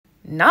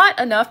Not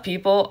enough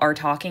people are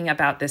talking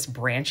about this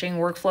branching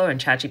workflow in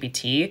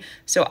ChatGPT,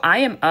 so I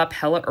am up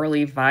hella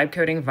early vibe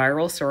coding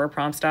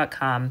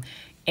viralsoroprompts.com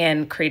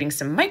and creating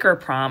some micro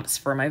prompts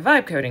for my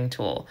vibe coding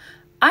tool.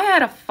 I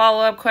had a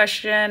follow-up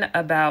question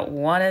about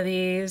one of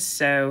these.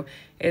 So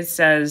it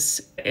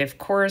says, if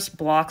Chorus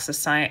blocks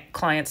a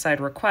client-side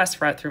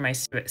request route through my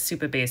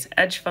Supabase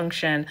edge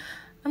function,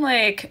 I'm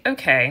like,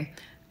 okay,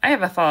 I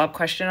have a follow-up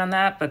question on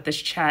that, but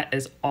this chat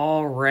is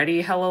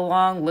already hella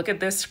long. Look at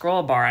this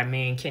scroll bar. I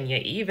mean, can you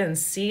even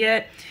see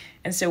it?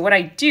 And so what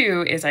I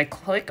do is I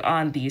click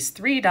on these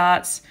three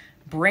dots,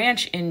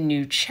 branch in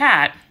new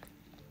chat,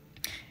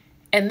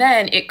 and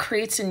then it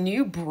creates a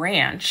new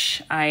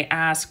branch. I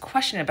ask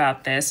question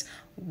about this.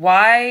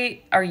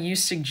 Why are you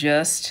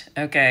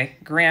okay,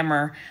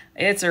 grammar,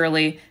 it's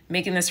early,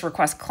 making this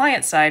request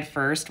client side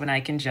first when I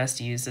can just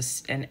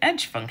use an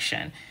edge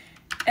function?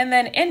 And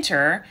then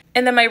enter.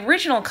 And then my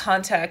original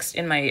context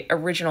in my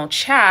original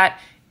chat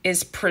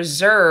is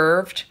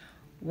preserved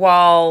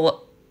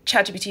while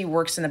ChatGPT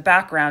works in the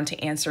background to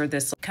answer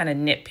this kind of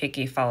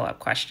nitpicky follow-up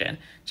question.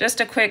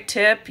 Just a quick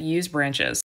tip, use branches.